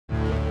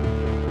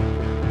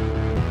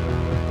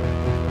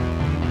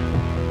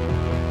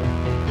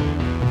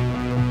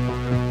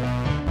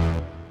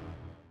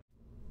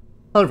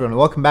Hello everyone,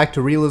 welcome back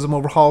to Realism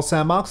Overhaul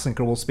Sandbox in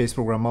Kerbal Space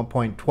Program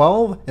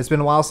 1.12. It's been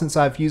a while since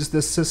I've used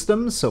this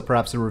system, so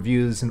perhaps the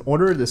review is in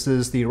order. This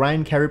is the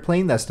Orion Carrier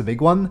Plane, that's the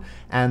big one,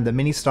 and the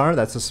Ministar,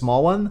 that's the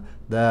small one.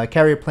 The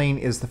Carrier Plane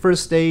is the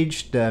first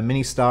stage, the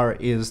Ministar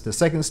is the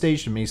second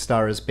stage. The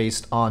Ministar is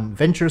based on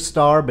Venture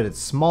Star, but it's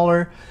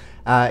smaller.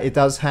 It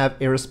does have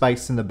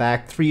aerospikes in the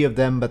back, 3 of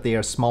them, but they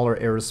are smaller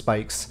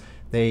aerospikes.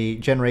 They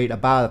generate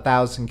about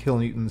 1,000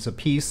 kilonewtons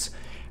apiece.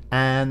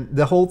 And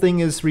the whole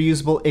thing is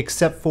reusable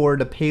except for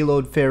the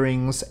payload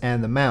fairings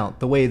and the mount.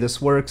 The way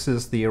this works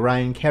is the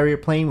Orion Carrier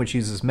Plane, which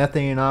uses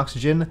methane and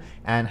oxygen,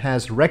 and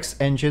has Rex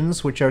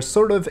engines, which are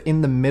sort of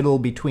in the middle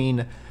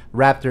between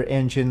Raptor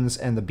engines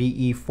and the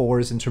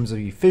BE-4s in terms of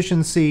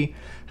efficiency.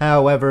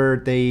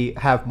 However, they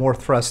have more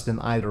thrust than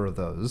either of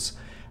those,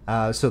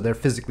 so they're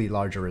physically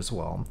larger as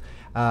well.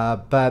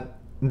 But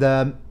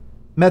the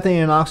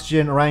methane and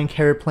oxygen Orion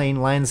Carrier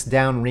Plane lands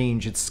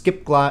downrange. It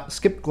skip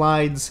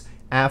glides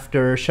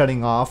after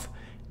shutting off,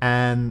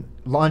 and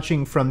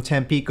launching from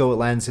Tampico it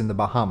lands in the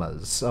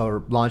Bahamas,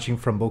 or launching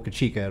from Boca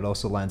Chica it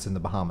also lands in the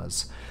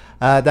Bahamas.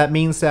 That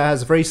means that it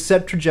has a very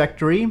set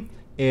trajectory.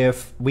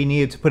 If we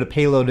needed to put a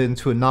payload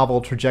into a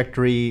novel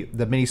trajectory,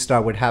 the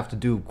Ministar would have to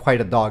do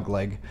quite a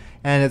dogleg,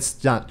 and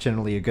it's not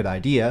generally a good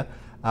idea.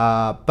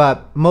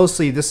 But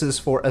mostly this is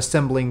for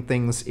assembling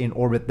things in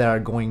orbit that are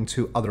going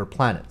to other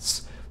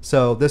planets.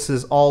 So this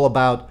is all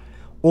about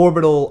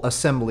orbital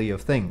assembly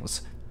of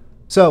things.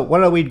 So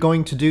what are we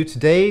going to do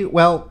today?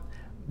 Well,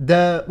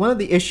 one of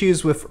the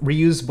issues with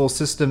reusable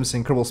systems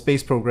in Kerbal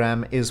Space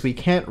Program is we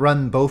can't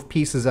run both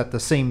pieces at the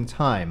same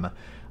time.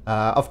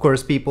 Of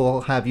course,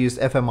 people have used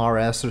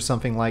FMRS or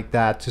something like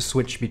that to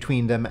switch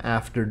between them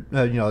after,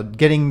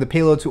 getting the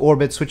payload to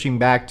orbit, switching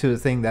back to the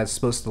thing that's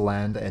supposed to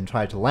land and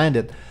try to land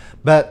it.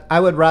 But I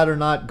would rather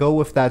not go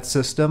with that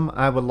system.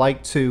 I would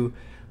like to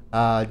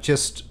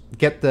just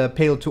get the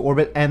payload to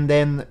orbit and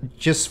then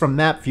just from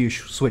that view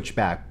switch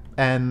back.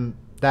 And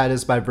that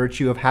is by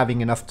virtue of having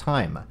enough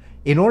time.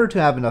 In order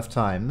to have enough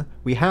time,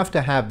 we have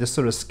to have this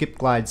sort of skip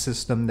glide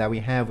system that we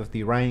have with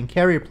the Orion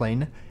Carrier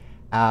Plane,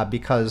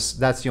 because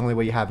that's the only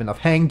way you have enough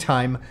hang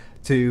time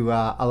to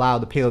allow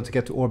the payload to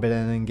get to orbit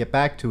and then get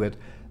back to it.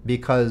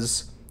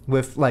 Because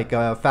with like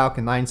a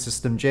Falcon 9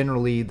 system,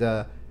 generally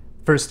the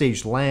first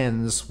stage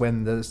lands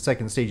when the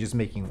second stage is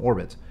making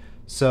orbit.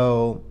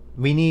 So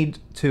we need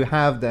to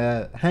have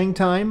the hang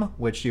time,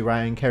 which the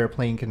Orion Carrier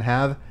Plane can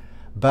have,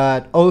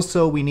 but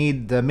also we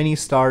need the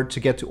Ministar to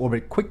get to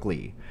orbit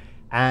quickly.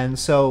 And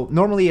so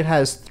normally it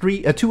has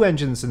 2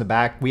 engines in the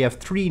back. We have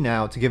 3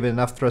 now to give it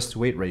enough thrust to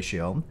weight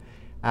ratio.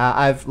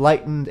 I've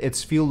lightened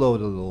its fuel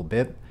load a little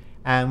bit,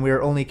 and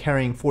we're only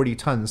carrying 40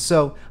 tons.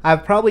 So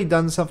I've probably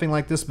done something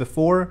like this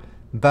before,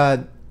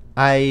 but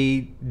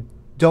I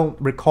don't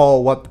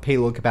recall what the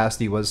payload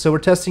capacity was. So we're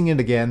testing it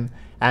again,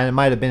 and it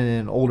might have been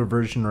in an older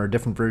version or a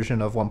different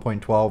version of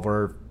 1.12,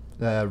 or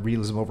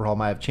Realism Overhaul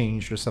might have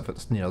changed or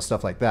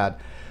stuff like that.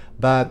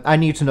 But I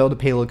need to know the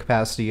payload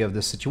capacity of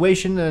this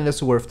situation, and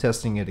it's worth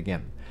testing it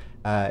again.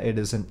 It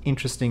is an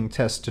interesting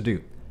test to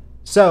do.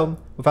 So,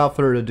 without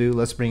further ado,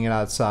 let's bring it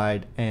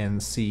outside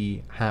and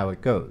see how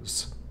it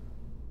goes.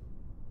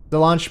 The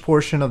launch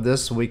portion of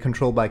this will be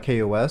controlled by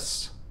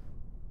KOS.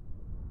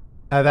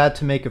 I've had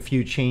to make a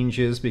few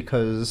changes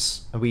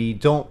because we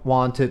don't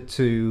want it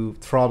to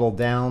throttle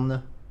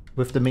down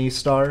with the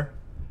Ministar.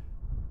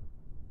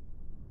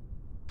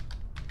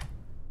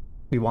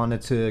 We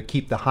wanted to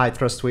keep the high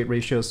thrust weight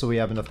ratio so we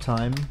have enough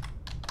time.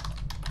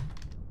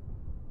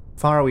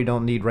 FAR we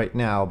don't need right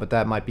now, but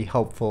that might be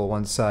helpful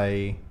once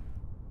I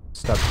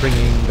start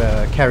bringing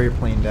the carrier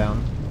plane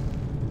down.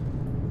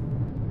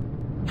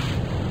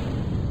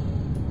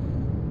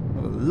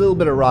 A little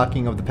bit of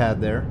rocking of the pad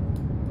there.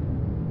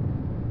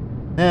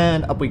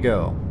 And up we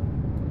go.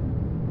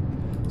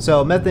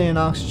 So methane and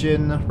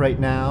oxygen right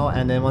now,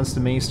 and then once the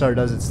Ministar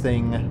does its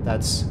thing,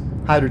 that's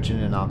hydrogen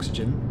and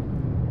oxygen.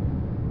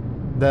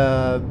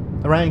 The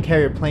Orion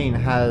Carrier Plane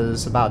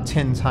has about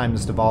 10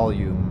 times the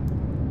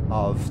volume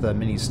of the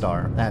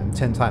Ministar and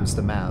 10 times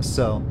the mass,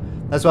 so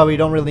that's why we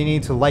don't really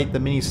need to light the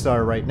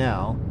Ministar right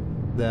now.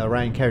 The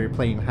Orion Carrier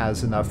Plane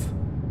has enough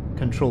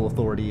control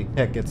authority.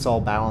 Heck, it's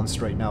all balanced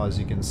right now, as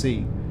you can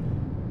see.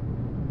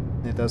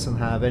 It doesn't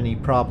have any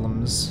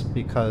problems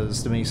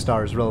because the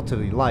Ministar is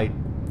relatively light.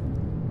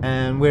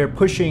 And we're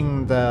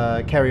pushing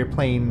the carrier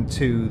plane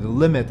to the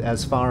limit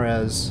as far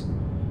as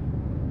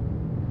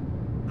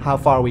how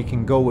far we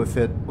can go with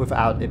it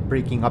without it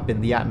breaking up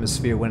in the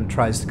atmosphere when it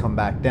tries to come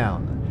back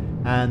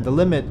down. And the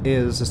limit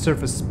is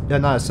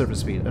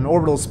an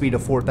orbital speed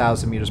of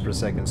 4,000 meters per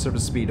second,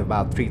 surface speed of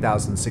about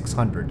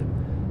 3,600.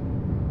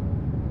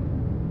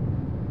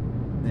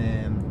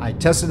 And I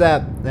tested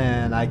that,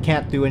 and I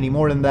can't do any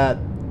more than that.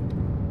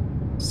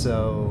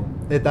 So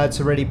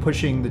that's already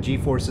pushing the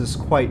G-forces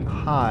quite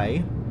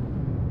high.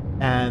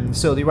 And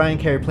so the Orion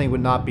Carrier Plane would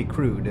not be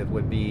crewed. It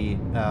would be,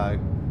 a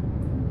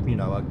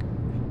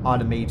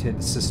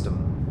automated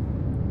system.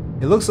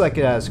 It looks like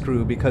it has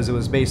crew because it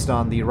was based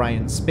on the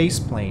Orion space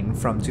plane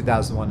from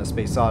 2001: A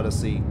Space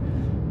Odyssey,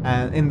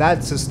 And in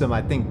that system,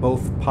 I think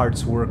both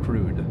parts were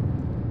crewed.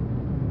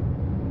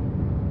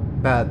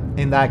 But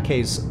in that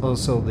case,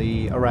 also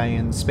the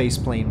Orion space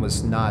plane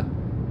was not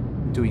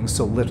doing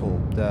so little.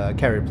 The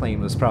carrier plane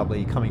was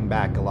probably coming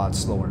back a lot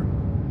slower.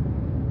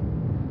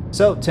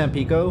 So,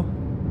 Tampico.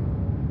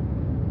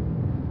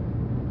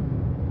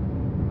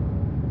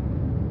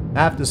 I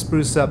have to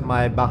spruce up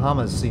my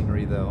Bahamas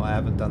scenery though, I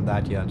haven't done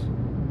that yet.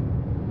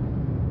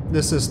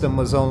 This system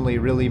was only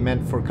really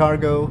meant for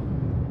cargo,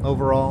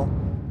 overall.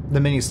 The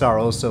Ministar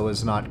also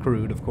is not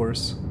crewed, of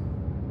course.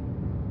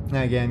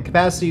 Again,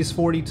 capacity is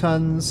 40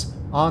 tons.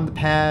 On the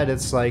pad,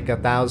 it's like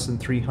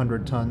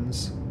 1,300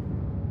 tons.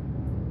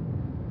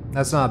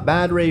 That's not a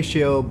bad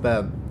ratio,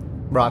 but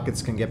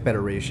rockets can get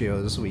better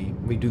ratios. We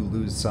do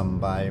lose some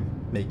by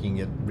making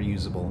it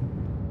reusable.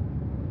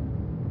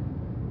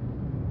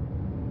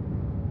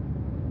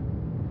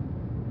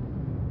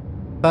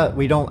 But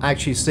we don't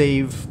actually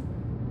save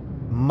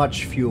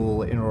much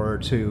fuel in order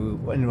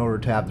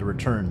to have the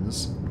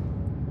returns.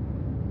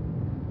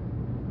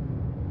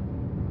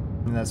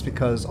 And that's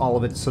because all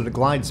of it sort of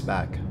glides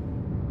back.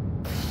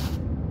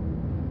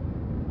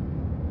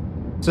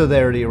 So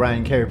there, the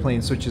Orion Carrier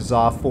Plane switches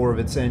off 4 of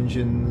its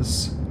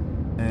engines,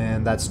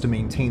 and that's to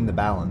maintain the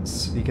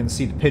balance. You can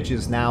see the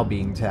pitches now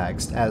being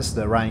taxed as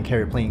the Orion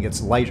Carrier Plane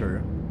gets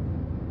lighter,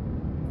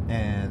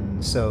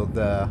 and so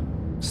the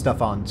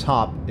stuff on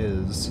top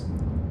is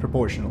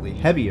proportionally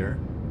heavier.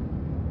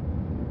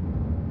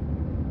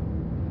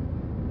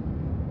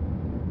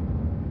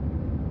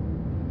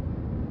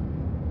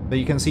 But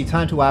you can see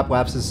time to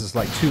apoapsis is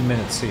like 2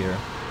 minutes here.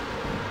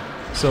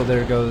 So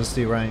there goes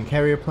the Orion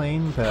Carrier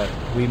Plane, but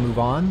we move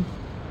on.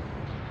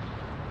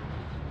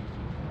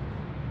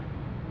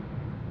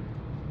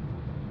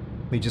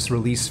 We just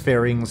release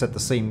fairings at the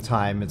same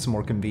time. It's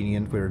more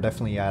convenient. We're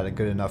definitely at a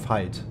good enough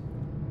height.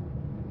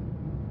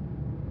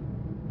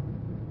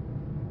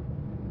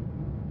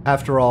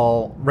 After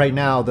all, right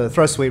now the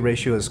thrust weight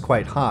ratio is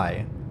quite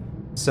high.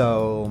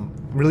 So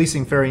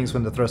releasing fairings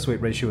when the thrust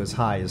weight ratio is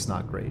high is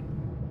not great.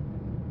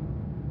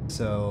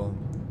 So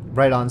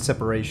right on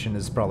separation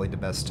is probably the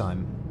best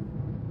time.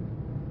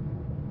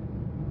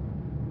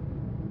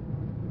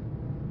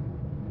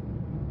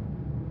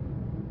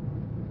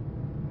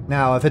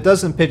 Now, if it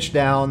doesn't pitch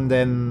down,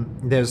 then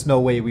there's no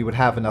way we would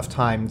have enough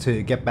time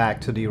to get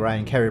back to the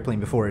Orion Carrier Plane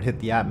before it hit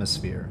the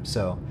atmosphere.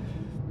 So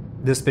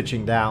this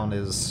pitching down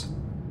is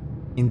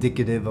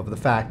indicative of the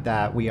fact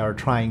that we are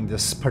trying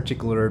this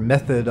particular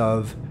method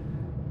of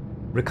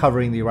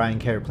recovering the Orion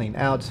Carrier Plane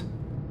out.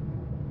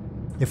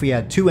 If we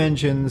had 2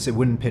 engines, it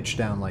wouldn't pitch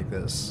down like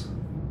this.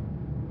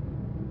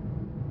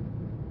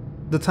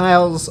 The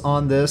tiles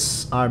on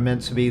this are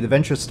meant to be the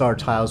VentureStar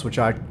tiles, which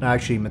are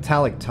actually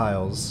metallic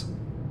tiles.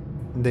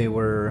 They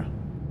were,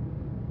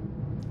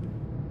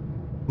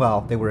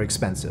 well, they were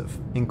expensive.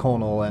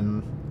 Inconel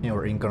and,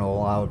 or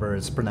Inconel, however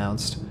it's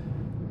pronounced.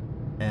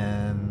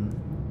 And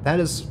that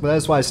is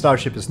why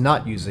Starship is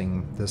not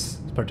using this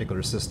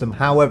particular system.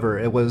 However,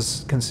 it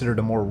was considered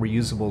a more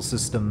reusable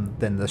system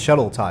than the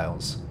shuttle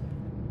tiles.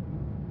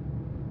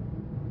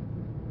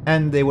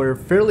 And they were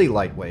fairly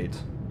lightweight,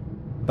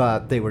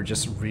 but they were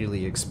just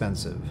really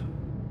expensive.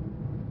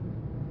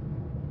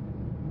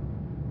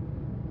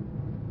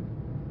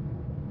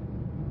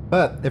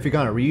 But if you're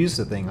gonna reuse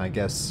the thing, I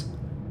guess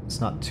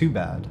it's not too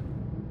bad.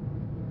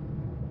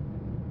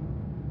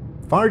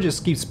 Fire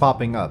just keeps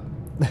popping up.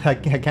 I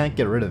can't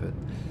get rid of it.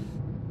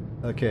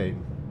 Okay.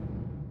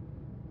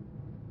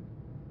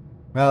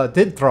 Well, it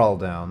did throttle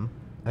down.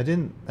 I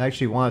didn't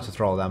actually want it to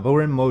throttle down, but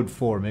we're in mode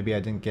 4. Maybe I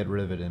didn't get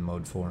rid of it in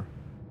mode 4.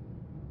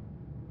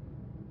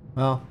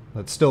 Well,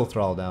 let's still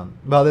throttle down.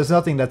 Well, there's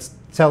nothing that's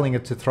telling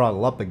it to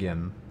throttle up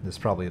again. Is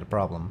probably the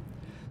problem.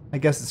 I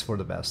guess it's for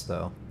the best,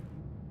 though.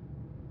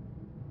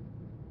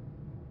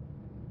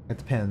 It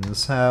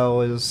depends.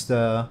 How is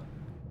the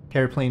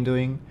carrier plane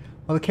doing?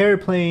 Well, the carrier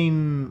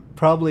plane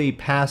probably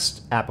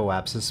passed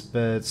apoapsis,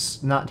 but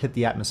it's not hit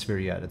the atmosphere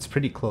yet. It's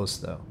pretty close,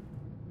 though.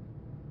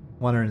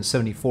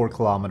 174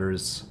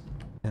 kilometers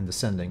and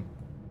descending.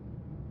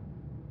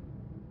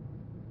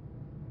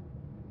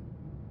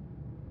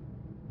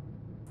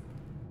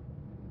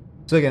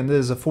 So again,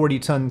 this is a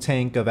 40-ton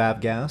tank of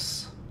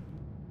avgas.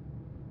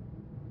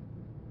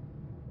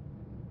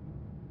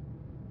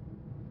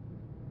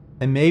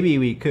 And maybe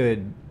we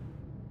could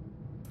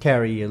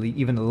carry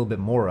even a little bit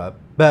more up,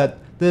 but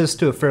this is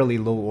to a fairly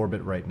low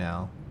orbit right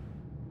now.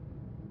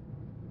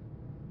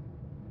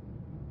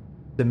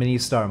 The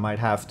Ministar might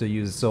have to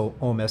use its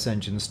OMS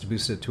engines to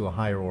boost it to a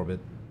higher orbit.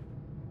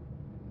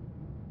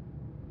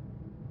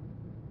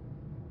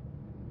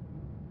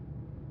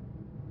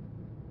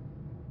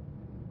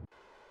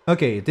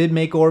 Okay, it did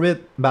make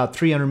orbit, about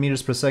 300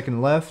 meters per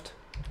second left,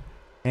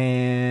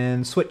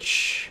 and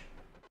switch.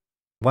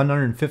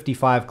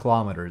 155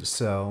 kilometers,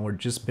 so we're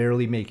just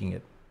barely making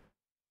it.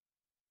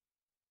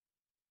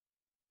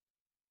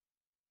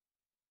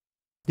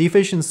 The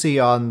efficiency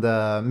on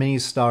the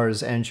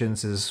Ministar's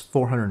engines is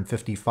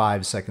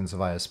 455 seconds of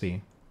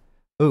ISP.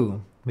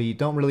 Ooh, we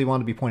don't really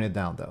want to be pointed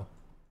down though.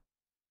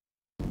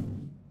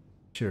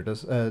 Sure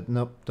does.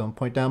 Nope, don't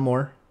point down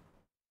more.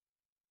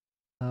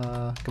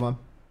 Come on.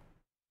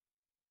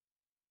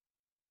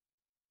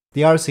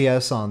 The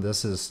RCS on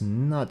this is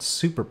not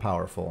super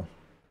powerful.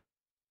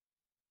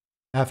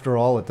 After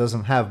all, it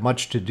doesn't have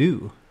much to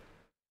do.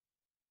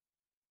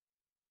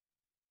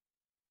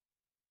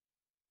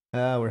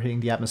 We're hitting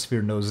the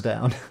atmosphere nose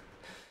down.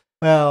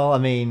 Well, I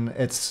mean,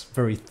 it's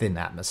very thin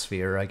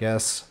atmosphere, I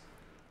guess.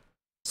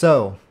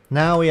 So,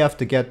 now we have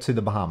to get to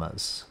the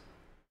Bahamas,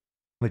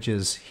 which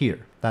is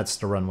here. That's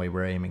the runway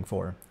we're aiming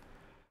for.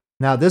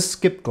 Now, this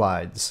skip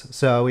glides,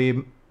 so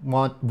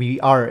we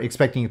are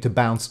expecting it to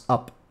bounce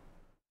up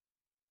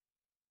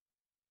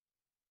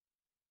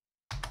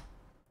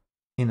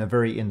in a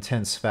very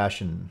intense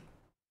fashion.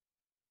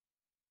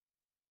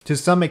 To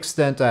some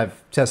extent,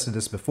 I've tested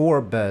this before,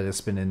 but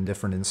it's been in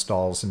different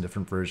installs and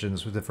different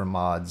versions with different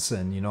mods,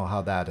 and you know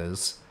how that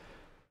is.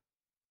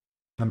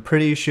 I'm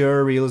pretty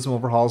sure Realism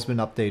Overhaul's been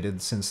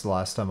updated since the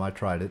last time I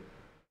tried it.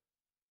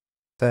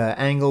 The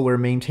angle we're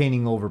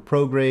maintaining over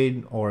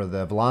prograde, or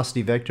the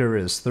velocity vector,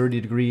 is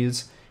 30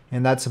 degrees,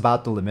 and that's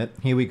about the limit.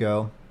 Here we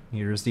go.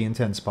 Here's the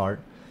intense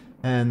part.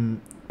 And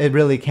it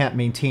really can't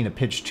maintain a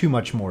pitch too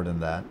much more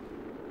than that.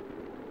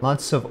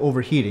 Lots of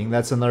overheating.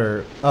 That's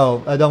another...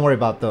 Oh, don't worry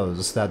about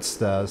those. That's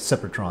the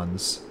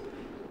Separatrons.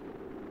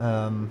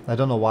 I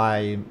don't know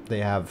why they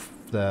have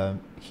the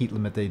heat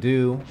limit they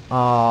do.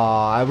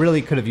 I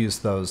really could have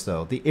used those,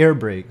 though. The air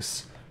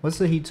brakes. What's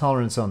the heat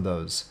tolerance on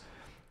those?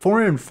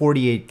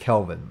 448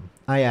 Kelvin.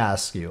 I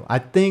ask you. I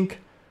think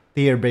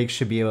the air brakes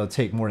should be able to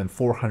take more than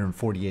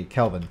 448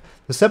 Kelvin.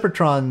 The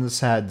Separatrons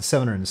had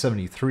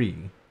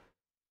 773.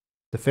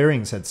 The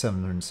fairings had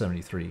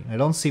 773. I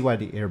don't see why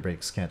the air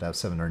brakes can't have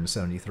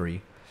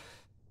 773.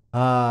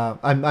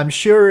 I'm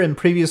sure in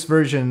previous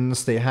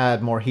versions they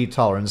had more heat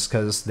tolerance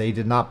because they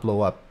did not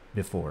blow up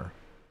before.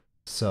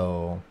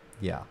 So,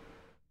 yeah.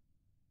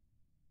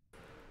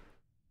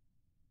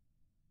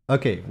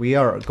 Okay, we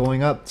are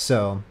going up,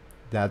 so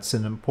that's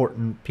an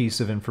important piece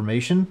of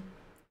information.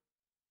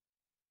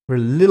 We're a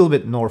little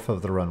bit north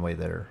of the runway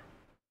there.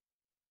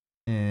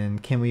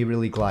 And can we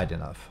really glide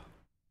enough?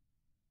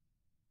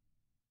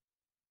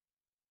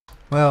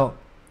 Well,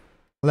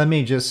 let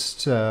me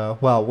just,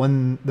 well,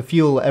 when the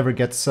fuel ever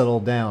gets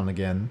settled down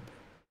again,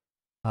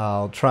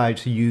 I'll try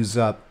to use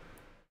up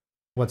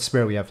what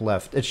spare we have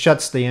left. It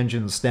shuts the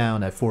engines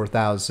down at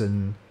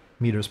 4,000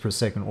 meters per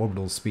second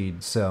orbital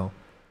speed, so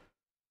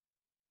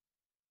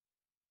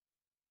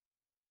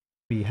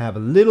we have a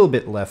little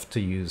bit left to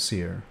use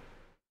here.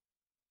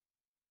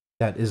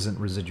 That isn't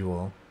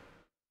residual.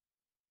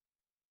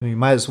 We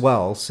might as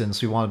well,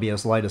 since we want to be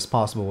as light as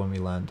possible when we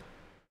land.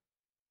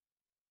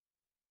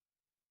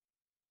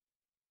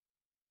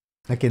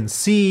 I can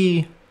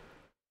see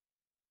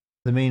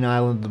the main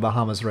island of the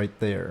Bahamas right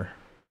there.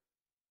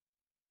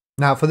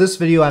 Now, for this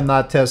video, I'm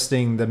not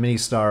testing the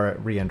Ministar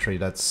re-entry.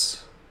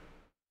 That's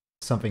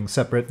something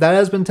separate. That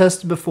has been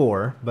tested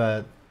before,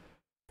 but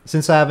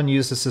since I haven't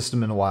used the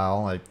system in a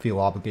while, I feel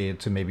obligated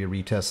to maybe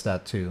retest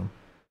that too.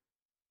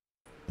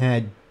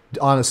 And I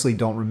honestly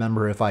don't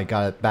remember if I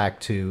got it back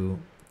to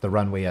the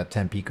runway at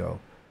Tampico.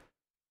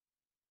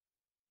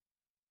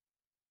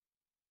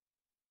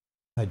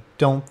 I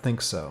don't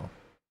think so.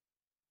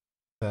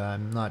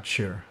 I'm not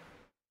sure.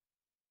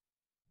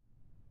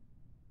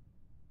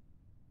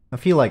 I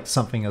feel like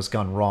something has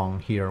gone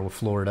wrong here with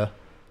Florida,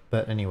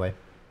 but anyway.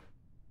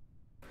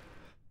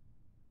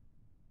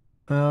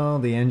 Well,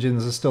 the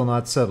engines are still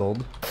not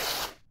settled.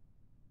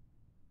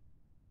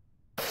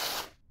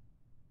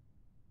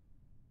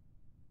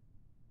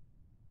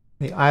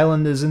 The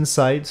island is in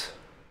sight.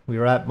 We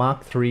are at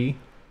Mach 3.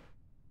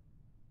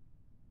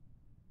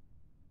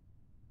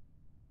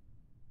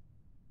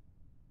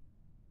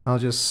 I'll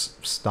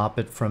just stop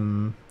it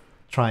from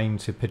trying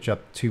to pitch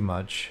up too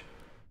much.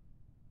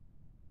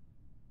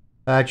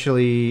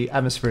 Actually,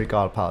 atmospheric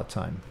autopilot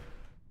time.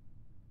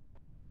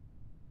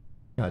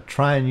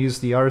 Try and use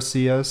the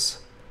RCS.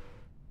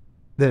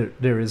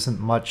 There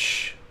isn't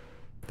much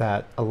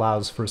that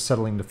allows for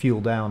settling the fuel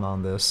down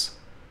on this.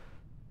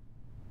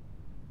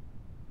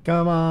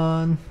 Come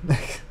on!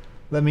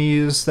 Let me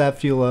use that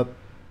fuel up.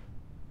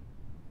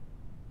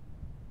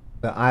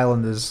 The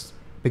island is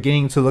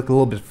beginning to look a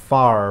little bit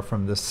far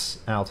from this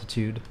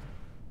altitude.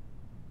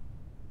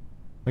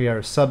 We are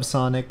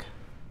subsonic.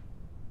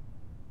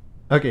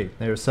 Okay,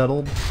 they're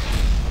settled.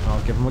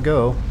 I'll give them a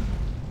go.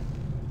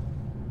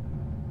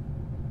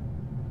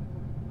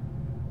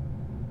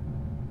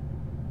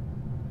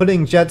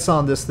 Putting jets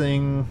on this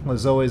thing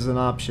was always an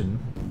option.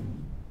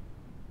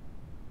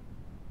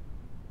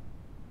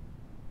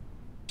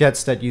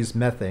 Jets that use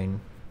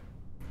methane.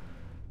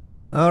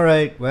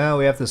 Alright, well,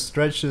 we have to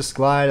stretch this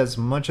glide as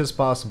much as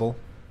possible.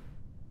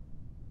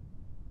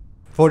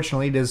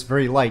 Fortunately, it is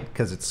very light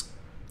because it's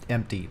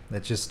empty.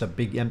 It's just a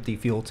big empty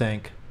fuel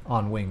tank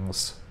on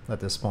wings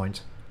at this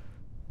point.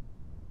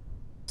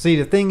 See,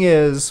 the thing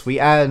is, we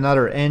add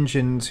another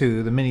engine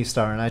to the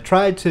Ministar, and I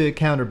tried to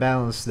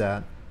counterbalance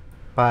that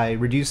by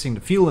reducing the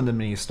fuel in the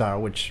Ministar,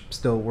 which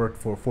still worked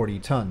for 40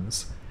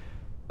 tons.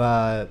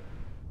 But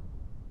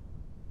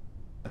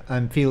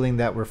I'm feeling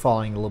that we're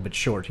falling a little bit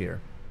short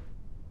here.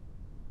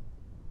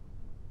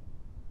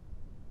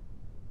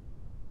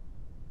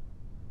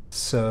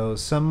 So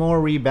some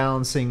more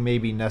rebalancing may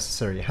be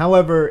necessary.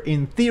 However,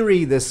 in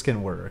theory, this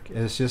can work.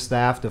 It's just I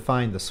have to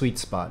find the sweet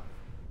spot.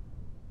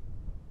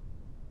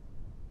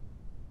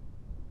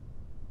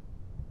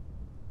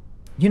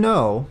 You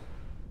know,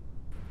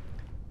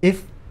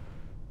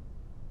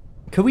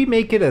 could we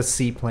make it a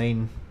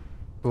seaplane?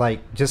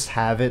 Like, just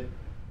have it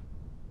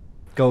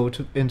go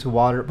into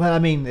water? But I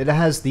mean, it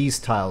has these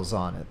tiles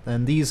on it,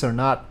 and these are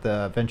not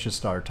the Venture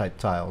Star type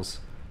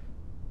tiles.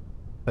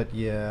 But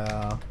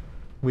yeah,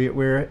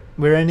 we're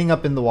ending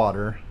up in the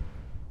water.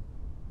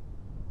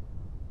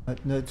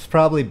 It's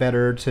probably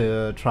better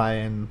to try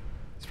and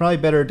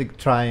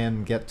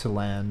get to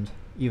land,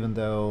 even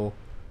though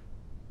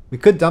we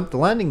could dump the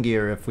landing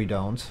gear if we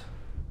don't.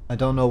 I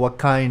don't know what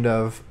kind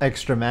of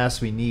extra mass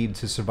we need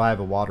to survive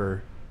a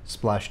water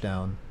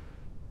splashdown.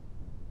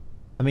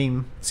 I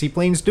mean,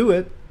 seaplanes do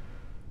it.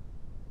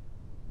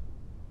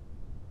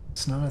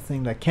 It's not a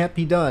thing that can't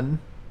be done.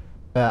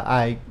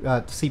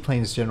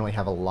 Seaplanes generally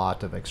have a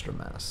lot of extra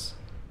mass.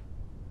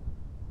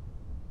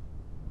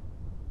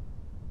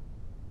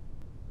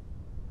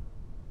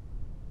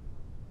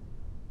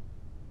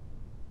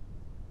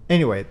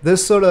 Anyway,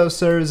 this sort of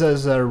serves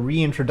as a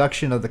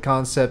reintroduction of the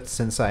concept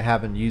since I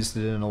haven't used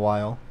it in a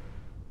while.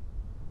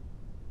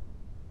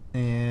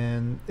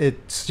 And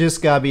it's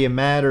just gotta be a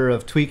matter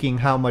of tweaking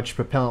how much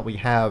propellant we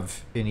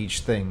have in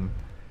each thing.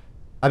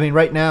 I mean,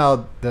 right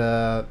now,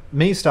 the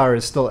Ministar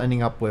is still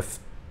ending up with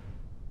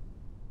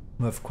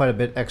quite a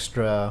bit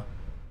extra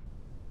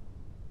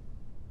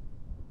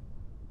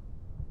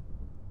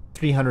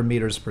 300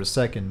 meters per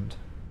second.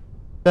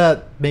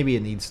 Maybe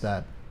it needs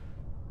that.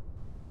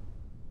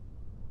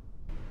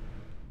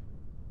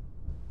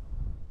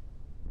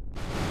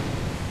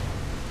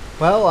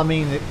 Well, I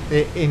mean,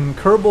 in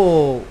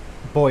Kerbal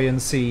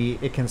buoyancy,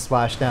 it can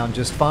splash down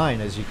just fine,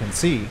 as you can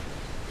see.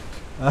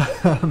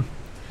 I'm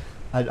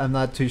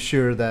not too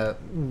sure that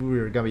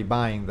we're going to be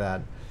buying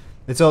that.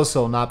 It's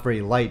also not very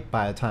light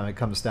by the time it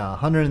comes down.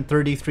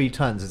 133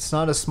 tons. It's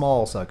not a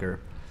small sucker.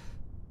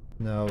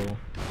 No.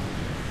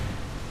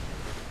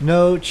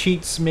 No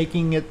cheats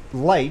making it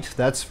light,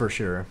 that's for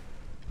sure.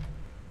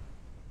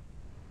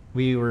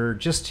 We were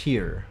just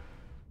here.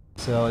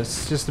 So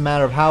it's just a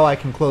matter of how I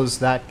can close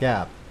that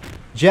gap.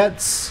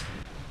 Jets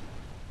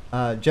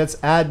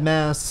add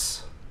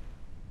mass,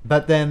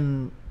 but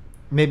then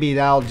maybe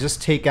that'll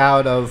just take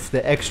out of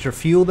the extra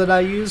fuel that I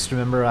used.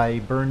 Remember, I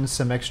burned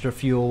some extra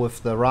fuel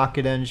with the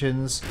rocket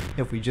engines.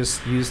 If we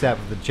just use that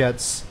with the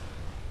jets,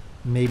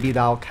 maybe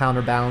that'll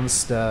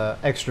counterbalance the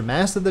extra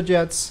mass of the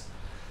jets.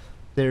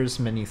 There's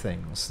many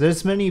things.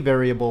 There's many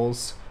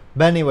variables.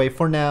 But anyway,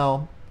 for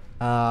now,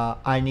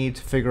 I need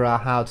to figure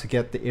out how to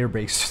get the air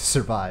brakes to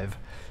survive.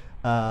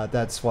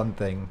 That's one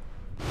thing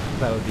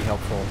that would be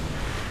helpful.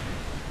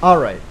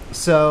 Alright,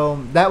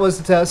 so that was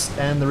the test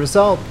and the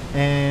result,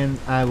 and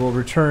I will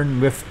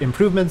return with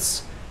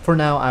improvements. For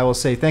now, I will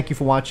say thank you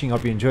for watching. I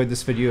hope you enjoyed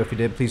this video. If you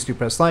did, please do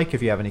press like.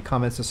 If you have any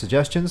comments or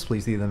suggestions,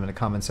 please leave them in the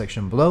comment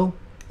section below,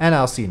 and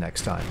I'll see you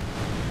next time.